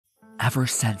ever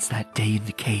since that day in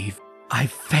the cave,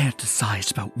 I've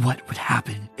fantasized about what would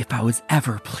happen if I was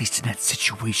ever placed in that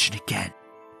situation again.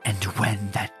 And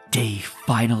when that day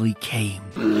finally came,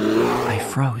 I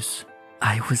froze.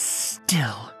 I was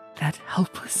still that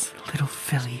helpless little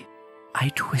filly. I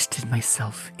twisted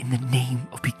myself in the name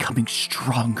of becoming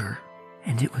stronger,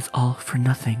 and it was all for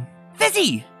nothing.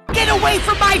 Fizzy! Get away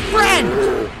from my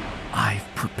friend!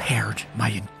 I've prepared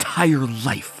my entire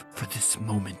life for this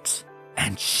moment,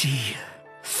 and she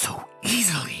so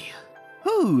easily.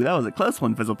 Ooh, that was a close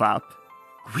one, Fizzlepop.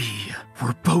 We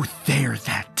were both there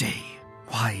that day.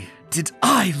 Why did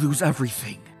I lose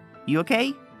everything? You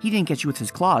okay? He didn't get you with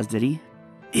his claws, did he?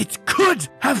 It could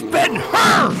have been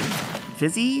her!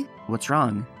 Fizzy? What's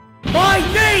wrong? My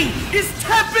name is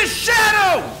Tempest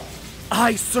Shadow!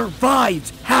 I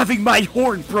survived having my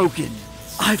horn broken.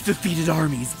 I've defeated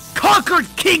armies, conquered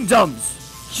kingdoms.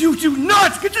 You do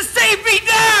not get to save me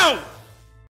now!